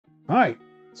All right,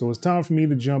 so it's time for me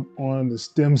to jump on the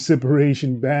stem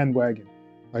separation bandwagon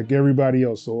like everybody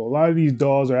else. So a lot of these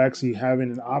DAWs are actually having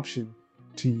an option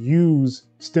to use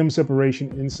stem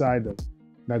separation inside them.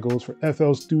 That goes for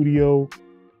FL Studio,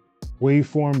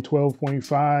 Waveform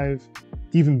 12.5,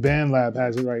 even Bandlab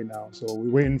has it right now. So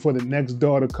we're waiting for the next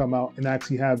DAW to come out and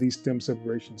actually have these stem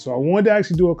separations. So I wanted to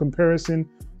actually do a comparison,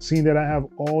 seeing that I have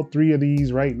all three of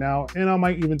these right now, and I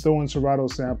might even throw in Serato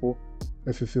sample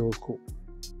if it feels cool.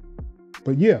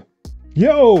 But yeah,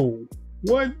 yo,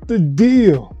 what the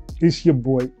deal? It's your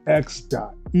boy X.E.L.O.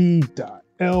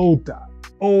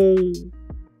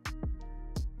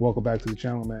 Welcome back to the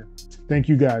channel, man. Thank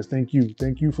you guys, thank you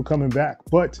for coming back.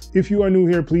 But if you are new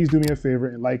here, please do me a favor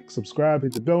and like, subscribe,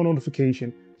 hit the bell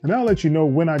notification, and I'll let you know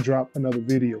when I drop another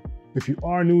video. If you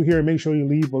are new here, make sure you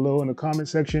leave below in the comment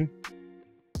section,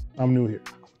 I'm new here.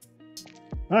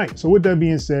 All right, so with that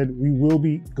being said, we will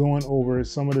be going over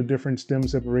some of the different stem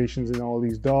separations in all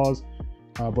these DAWs.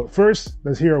 But first,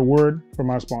 let's hear a word from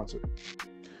our sponsor.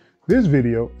 This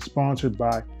video is sponsored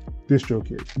by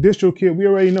DistroKid. DistroKid, we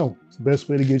already know, it's the best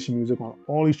way to get your music on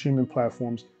all these streaming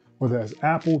platforms, whether that's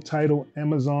Apple, Tidal,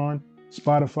 Amazon,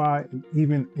 Spotify, and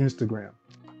even Instagram.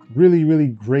 Really, really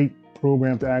great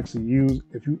program to actually use.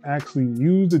 If you actually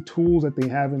use the tools that they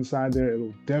have inside there,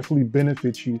 it'll definitely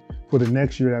benefit you for the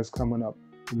next year that's coming up.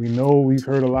 We know we've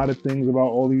heard a lot of things about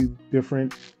all these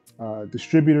different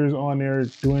distributors on there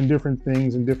doing different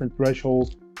things and different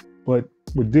thresholds, but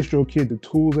with DistroKid, the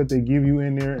tools that they give you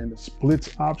in there and the splits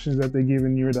options that they give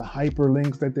in here, the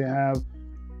hyperlinks that they have,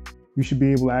 you should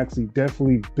be able to actually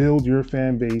definitely build your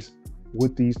fan base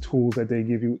with these tools that they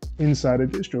give you inside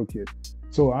of DistroKid.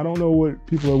 So I don't know what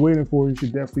people are waiting for. You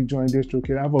should definitely join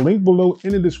DistroKid. I have a link below in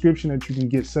the description that you can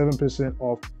get 7%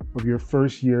 off of your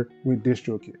first year with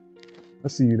DistroKid. I'll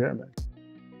see you there, man.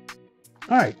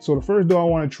 All right, so the first DAW I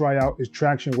want to try out is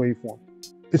Traction Waveform.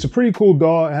 It's a pretty cool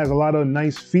DAW. It has a lot of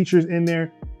nice features in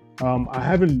there. I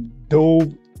haven't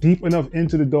dove deep enough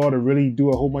into the DAW to really do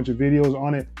a whole bunch of videos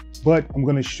on it, but I'm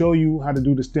going to show you how to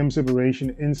do the stem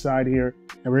separation inside here,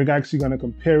 and we're actually going to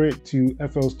compare it to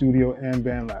FL Studio and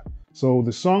Bandlab. So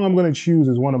the song I'm going to choose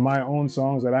is one of my own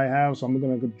songs that I have, so I'm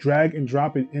going to drag and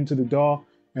drop it into the DAW,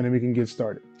 and then we can get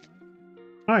started.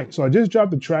 All right, so I just dropped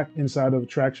the track inside of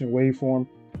Traction Waveform,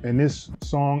 and this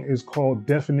song is called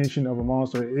Definition of a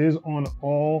Monster. It is on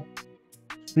all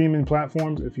streaming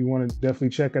platforms. If you want to definitely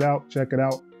check it out,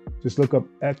 Just look up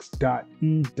X.E.L.O.H.H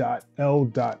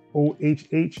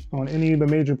on any of the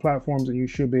major platforms, and you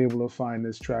should be able to find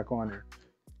this track on there.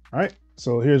 All right,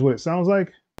 so here's what it sounds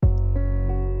like.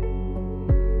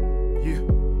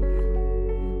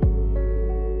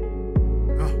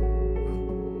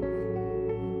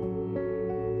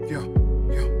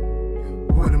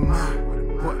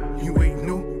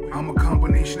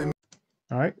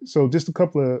 All right, so just a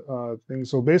couple of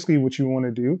things. So basically what you want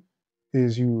to do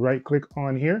is you right click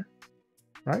on here,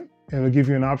 right? And it'll give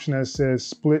you an option that says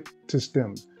split to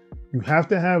stems. You have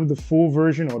to have the full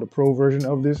version or the pro version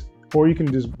of this, or you can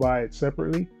just buy it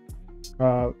separately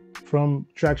from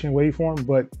Traction Waveform,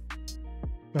 but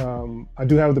I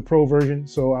do have the pro version,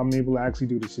 so I'm able to actually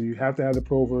do this. So you have to have the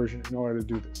pro version in order to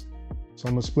do this. So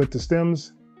I'm gonna split the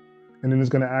stems, and then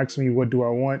it's going to ask me what do I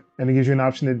want, and it gives you an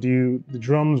option to do the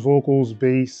drums, vocals,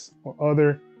 bass, or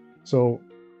other. So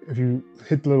if you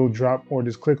hit the little drop or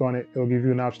just click on it, it'll give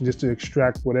you an option just to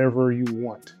extract whatever you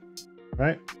want,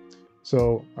 right?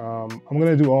 So I'm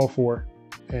going to do all four,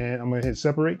 and I'm going to hit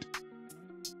separate.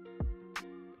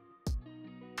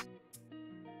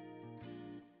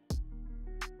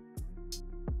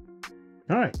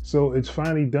 All right, so it's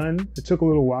finally done. It took a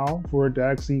little while for it to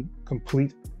actually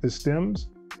complete the stems,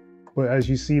 but as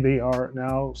you see, they are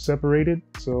now separated.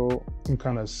 So I'm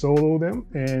kind of solo them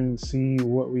and see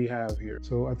what we have here.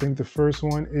 So I think the first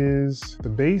one is the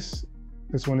bass.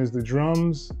 This one is the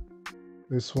drums.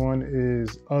 This one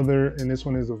is other, and this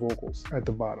one is the vocals at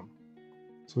the bottom.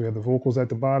 So we have the vocals at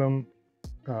the bottom.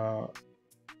 So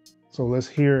let's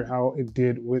hear how it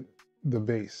did with the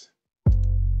bass.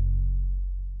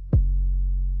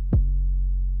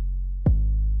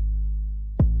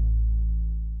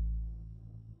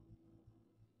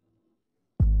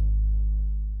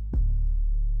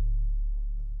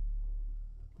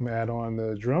 I'm gonna add on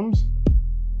the drums.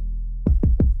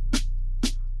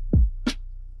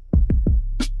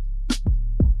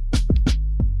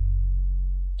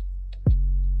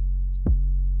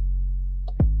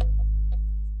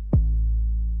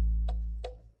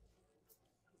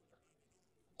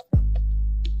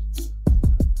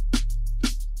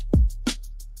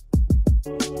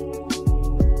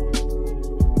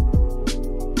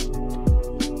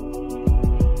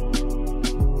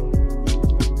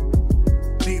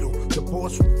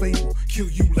 horse from Fable. Kill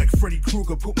you like Freddy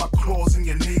Krueger, put my claws in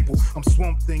your navel. I'm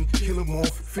Swamp Thing, kill him off,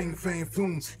 Fing Fang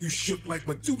Foom. You shook like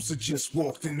Medusa just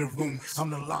walked in the room.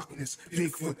 I'm the Loch Ness,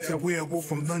 Bigfoot, that werewolf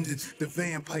from London. The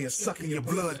vampire sucking your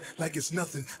blood like it's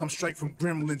nothing. I'm Strike from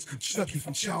Gremlins, Chucky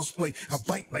from Child's Play. I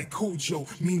bite like Kojo,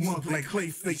 me mug like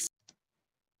Clayface.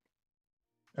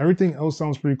 Everything else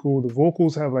sounds pretty cool. The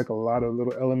vocals have like a lot of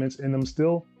little elements in them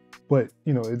still, but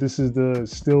you know, this is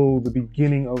still the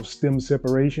beginning of stem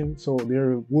separation. So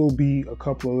there will be a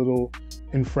couple of little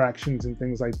infractions and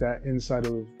things like that inside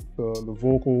of the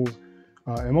vocals,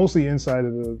 and mostly inside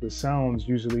of the sounds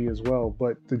usually as well.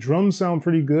 But the drums sound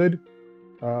pretty good.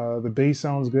 The bass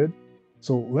sounds good.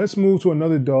 So let's move to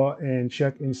another DAW and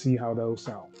check and see how those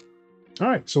sound. All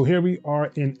right, so here we are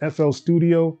in FL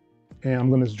Studio. And I'm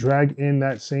going to drag in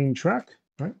that same track.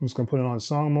 All right, I'm just going to put it on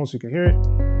song mode so you can hear it.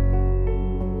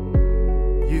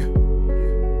 Yeah.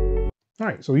 All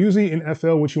right, so usually in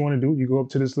FL, what you want to do, you go up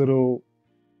to this little,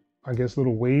 I guess,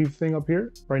 little wave thing up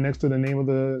here, right next to the name of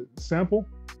the sample.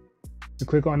 You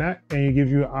click on that, and you give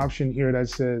you an option here that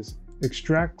says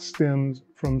extract stems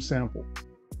from sample,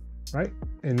 right?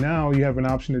 And now you have an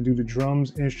option to do the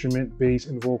drums, instrument, bass,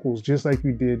 and vocals, just like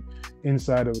we did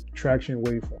inside of Traction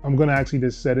Waveform. I'm gonna actually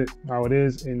just set it how it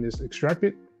is and just extract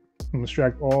it. I'm gonna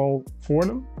extract all 4 of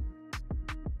them.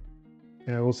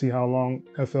 And we'll see how long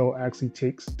FL actually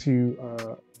takes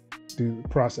to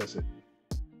process it.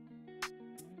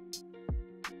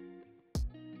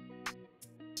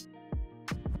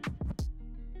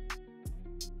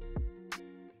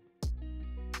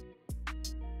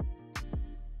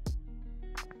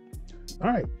 All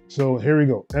right, so here we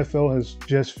go. FL has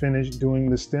just finished doing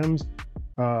the stems.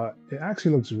 It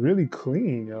actually looks really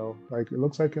clean, yo. Like, it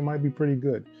looks like it might be pretty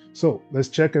good. So let's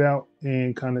check it out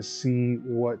and kind of see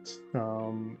what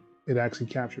it actually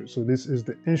captures. So this is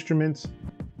the instruments.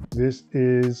 This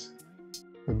is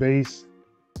the bass.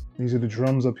 These are the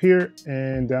drums up here,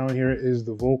 and down here is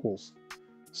the vocals.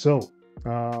 So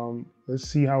let's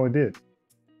see how it did.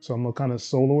 So I'm gonna kind of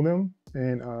solo them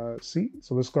and see.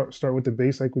 So let's start with the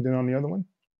bass like we did on the other one.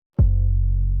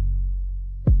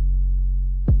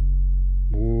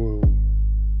 Ooh.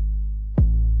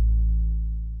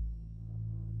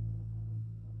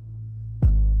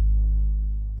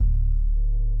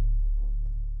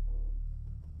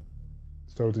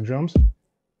 Start with the drums.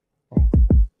 Oh.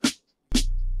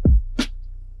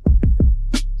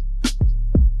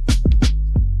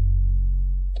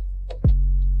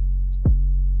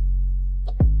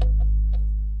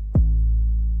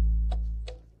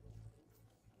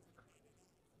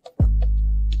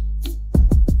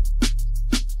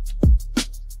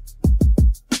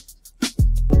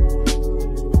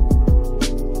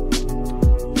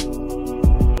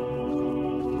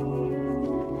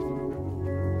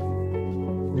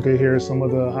 You can hear some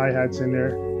of the hi-hats in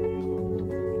there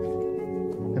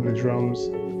and the drums,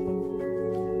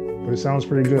 but it sounds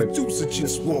pretty good. Medusa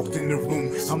just walked in the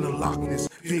room. I'm the Loch Ness,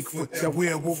 Bigfoot, that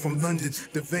werewolf from London.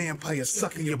 The vampire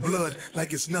sucking your blood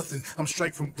like it's nothing. I'm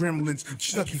Strike from Gremlins,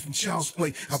 Chucky from Child's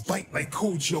Play. I bite like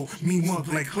Kojo, me mug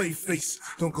like Clayface.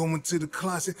 Don't go into the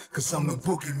closet, cause I'm the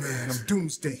boogeyman. I'm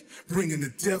Doomsday, bringing the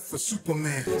death for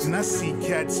Superman. And I see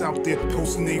cats out there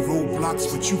posting they roadblocks,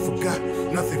 but you forgot,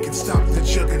 nothing can stop the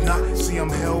juggernaut. See, I'm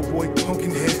Hellboy,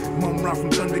 Pumpkinhead, Mum Ra from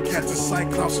Thundercats, a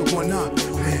Cyclops or one eye.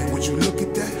 Man, would you look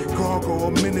at that? Gargoyle,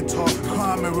 a Minotaur,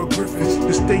 Chimera, Griffins,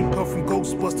 the Stay Puff from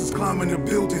Ghostbusters climbing the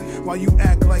building. While you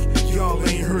act like y'all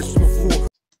ain't heard before.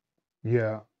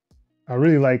 Yeah, I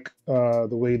really like the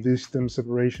way these stem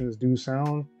separations do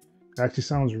sound. It actually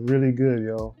sounds really good,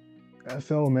 yo.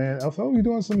 FL, man, FL, you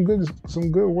doing some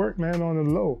good work, man, on the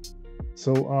low.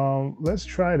 So let's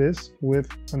try this with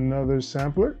another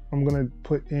sampler. I'm gonna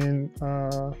put in,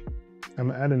 I'm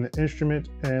gonna add in the instrument,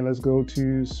 and let's go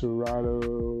to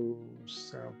Serato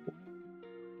sample.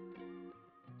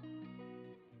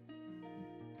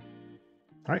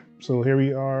 All right, so here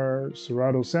we are,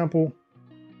 Serato sample.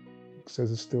 It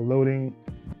says it's still loading.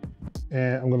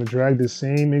 And I'm gonna drag the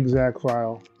same exact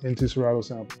file into Serato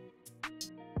sample.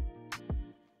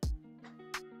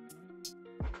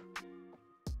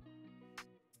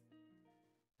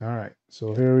 All right,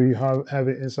 so here we have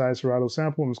it inside Serato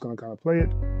sample. I'm just gonna kind of play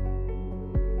it.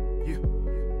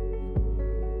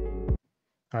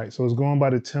 All right, so it's going by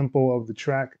the tempo of the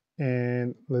track,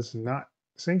 and let's not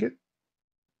sync it.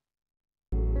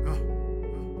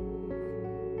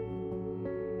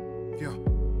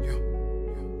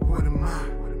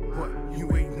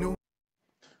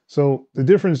 So the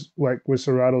difference, like with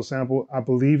Serato sample, I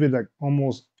believe it like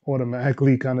almost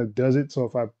automatically kind of does it. So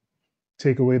if I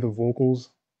take away the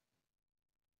vocals,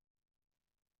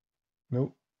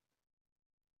 nope.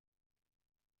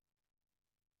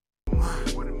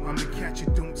 that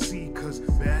you don't see, cause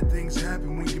bad things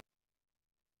happen when you.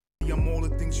 I'm all the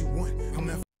things you want. I'm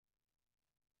not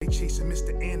chasing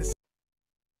Mr. Anderson.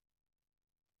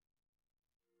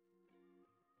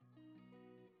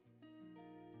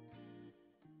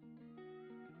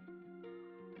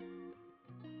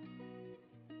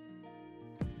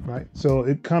 Right, so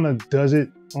it kind of does it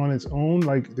on its own.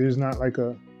 Like there's not like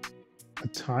a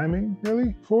timing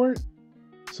really for it.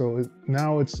 So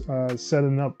now it's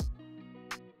setting up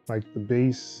like the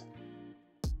bass,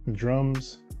 the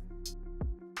drums.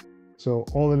 So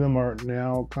all of them are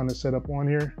now kind of set up on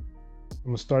here. I'm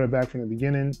gonna start it back from the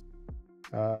beginning.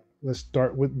 Let's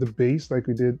start with the bass like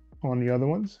we did on the other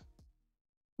ones.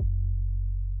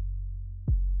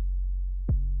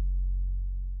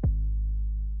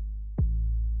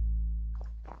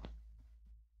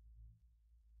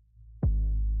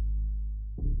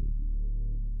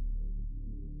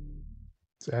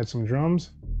 Let's add some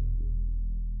drums.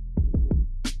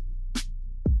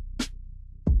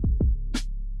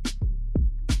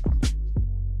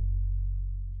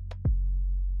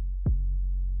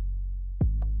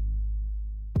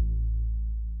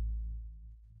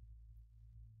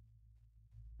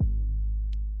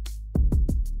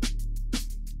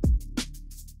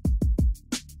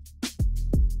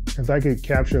 If I could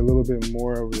capture a little bit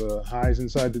more of the highs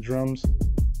inside the drums.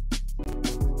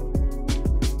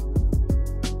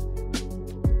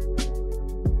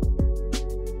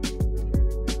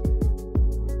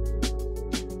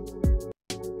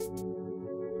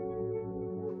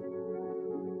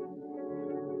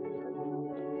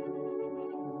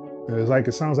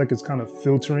 It sounds like it's kind of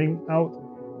filtering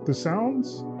out the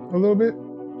sounds a little bit.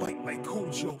 Bite like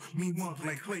Kojo, me want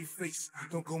like Clayface.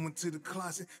 Don't go into the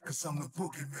closet, cause I'm the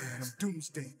boogeyman. I'm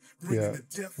doomsday. Yeah,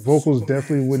 vocals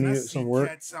definitely would need some work.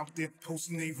 Cats out there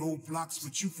posting they roadblocks,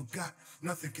 but you forgot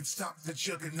nothing can stop the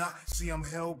juggernaut. See, I'm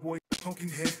Hellboy,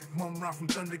 Pumpkinhead, Mum Rock from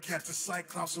Thundercat to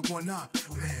Cyclops or one eye.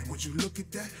 Man, would you look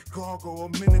at that? Gargoyle or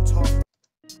Minotaur.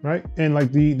 Right, and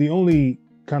like the only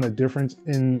kind of difference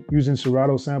in using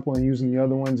Serato sample and using the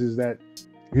other ones is that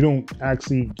you don't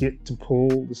actually get to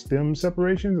pull the stem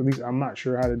separations. At least I'm not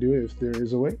sure how to do it, if there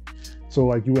is a way. So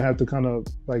like you would have to kind of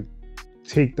like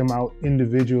take them out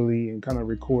individually and kind of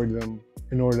record them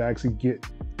in order to actually get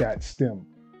that stem,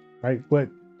 right? But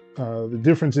the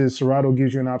difference is Serato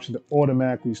gives you an option to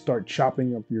automatically start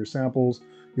chopping up your samples.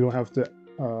 You don't have to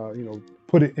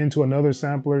put it into another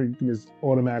sampler. You can just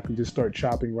automatically just start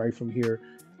chopping right from here.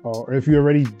 Or if you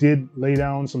already did lay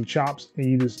down some chops and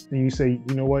you say,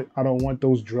 you know what, I don't want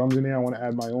those drums in there, I want to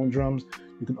add my own drums,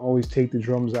 you can always take the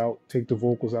drums out, take the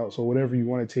vocals out. So whatever you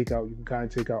want to take out, you can kind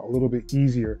of take out a little bit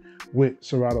easier with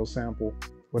Serato sample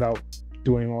without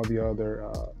doing all the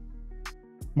other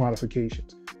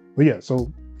modifications. But yeah,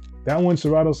 so that one,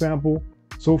 Serato sample.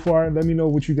 So far, let me know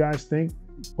what you guys think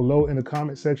below in the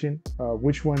comment section.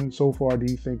 Which one so far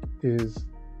do you think is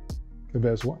the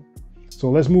best one? So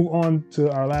let's move on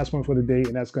to our last one for the day,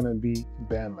 and that's going to be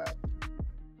Bandlab.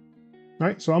 All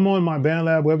right, so I'm on my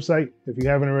Bandlab website. If you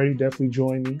haven't already, definitely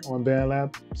join me on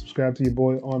Bandlab. Subscribe to your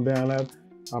boy on Bandlab.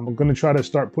 I'm going to try to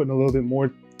start putting a little bit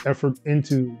more effort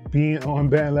into being on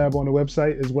Bandlab on the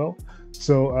website as well.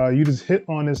 So you just hit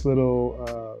on this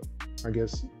little, I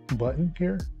guess, button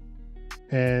here,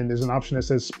 and there's an option that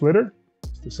says Splitter.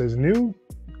 It says New.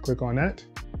 Click on that.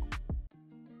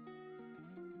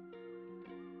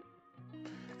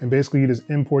 And basically you just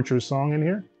import your song in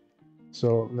here.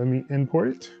 So let me import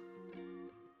it.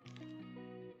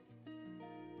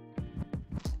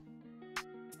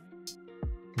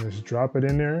 Just drop it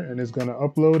in there and it's gonna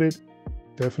upload it.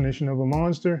 Definition of a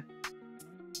monster.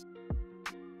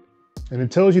 And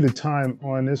it tells you the time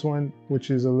on this one,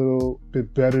 which is a little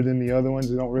bit better than the other ones.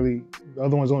 The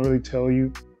other ones don't really tell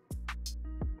you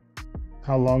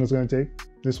how long it's gonna take.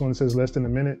 This one says less than a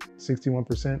minute,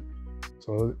 61%.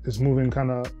 So it's moving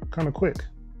kind of quick.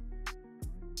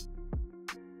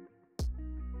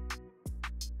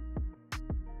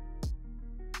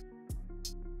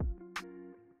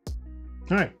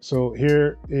 All right, so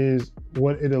here is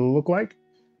what it'll look like.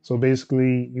 So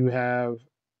basically you have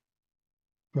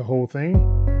the whole thing.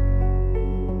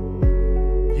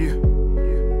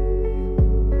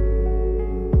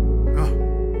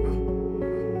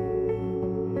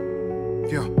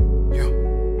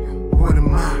 What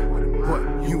am I?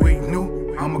 What you ain't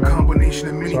know? I'm a combination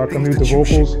of many So I can things mute the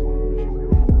vocals.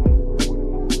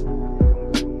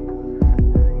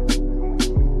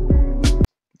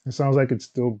 It sounds like it's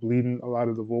still bleeding a lot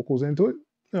of the vocals into it,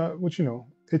 which, you know,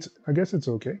 I guess it's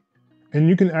okay. And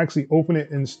you can actually open it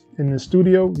in the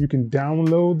studio. You can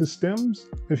download the stems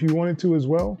if you wanted to as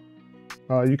well.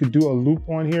 You could do a loop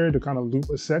on here to kind of loop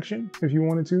a section if you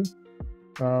wanted to.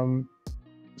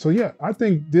 So yeah, I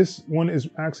think this one is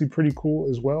actually pretty cool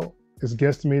as well. It's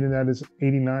guesstimating that it's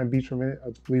 89 beats per minute.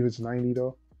 I believe it's 90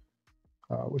 though,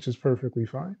 which is perfectly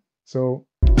fine. So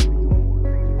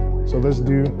let's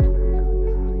do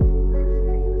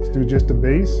just the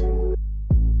bass.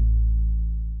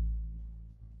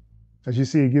 As you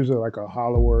see, it gives it like a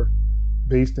hollower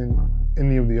bass than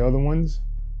any of the other ones.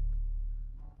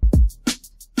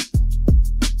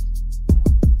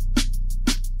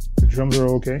 The drums are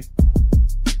okay.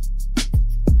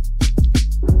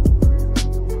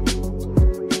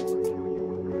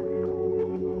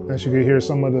 As you can hear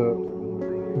some of the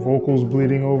vocals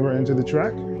bleeding over into the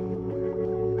track.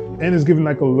 And it's giving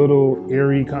like a little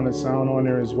airy kind of sound on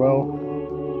there as well.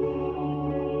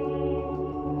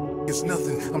 It's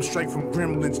nothing. I'm straight from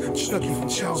gremlins, Chucky from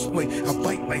Child's Play. I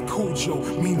bite like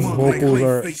Kojo, mean mug like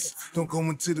Clayface. Don't go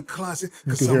into the closet,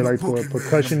 cause I'm like the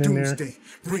percussion in there.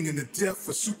 Bringing the death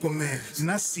for Superman. And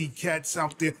I see cats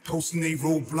out there posting they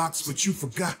roadblocks, but you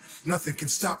forgot nothing can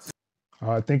stop them.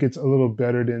 I think it's a little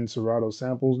better than Serato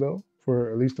samples though,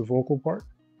 for at least the vocal part.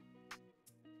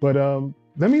 But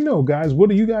let me know, guys, what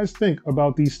do you guys think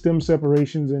about these stem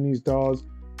separations in these DAWs?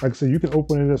 Like I said, you can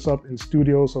open this up in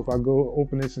Studio. So if I go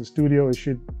open this in Studio, it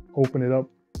should open it up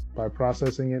by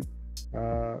processing it.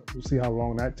 We'll see how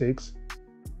long that takes.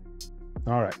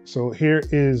 All right, so here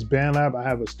is Bandlab. I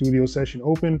have a studio session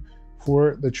open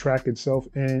for the track itself.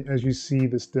 And as you see,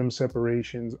 the stem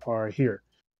separations are here.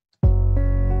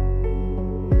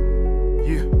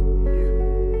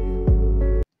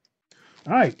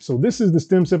 All right, so this is the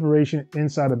stem separation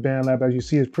inside of Bandlab. As you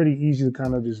see, it's pretty easy to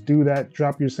kind of just do that.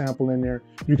 Drop your sample in there.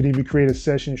 You can even create a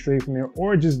session straight from there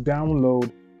or just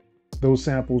download those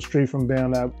samples straight from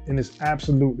Bandlab, and it's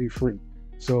absolutely free.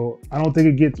 So I don't think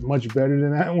it gets much better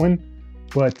than that one,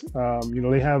 but you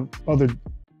know, they have other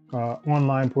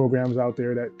online programs out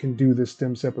there that can do this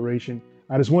stem separation.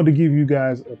 I just wanted to give you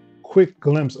guys a quick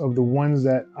glimpse of the ones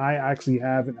that I actually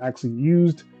have and actually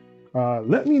used.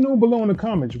 Let me know below in the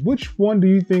comments, which one do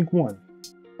you think won?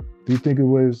 Do you think it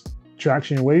was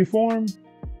Traction Waveform,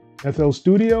 FL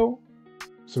Studio,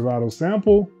 Serato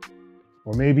Sample,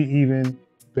 or maybe even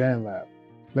Bandlab?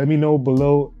 Let me know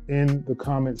below in the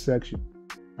comment section.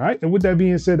 All right, and with that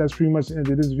being said, that's pretty much the end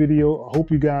of this video. I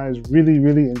hope you guys really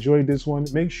enjoyed this one.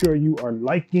 Make sure you are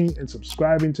liking and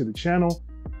subscribing to the channel.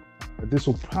 This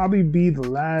will probably be the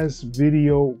last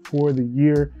video for the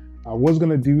year. I was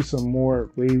gonna do some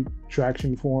more wave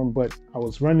traction form, but I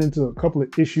was running into a couple of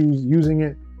issues using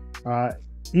it,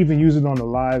 even using it on the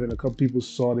live, and a couple people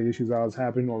saw the issues I was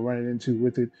having or running into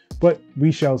with it, but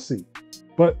we shall see.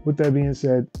 But with that being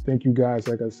said, thank you guys,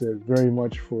 like I said, very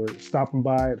much for stopping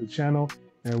by the channel.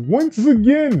 And once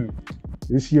again,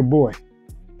 it's your boy,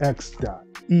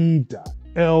 X.E.L.O.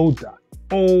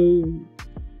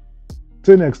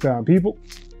 Till next time, people.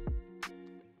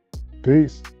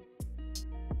 Peace.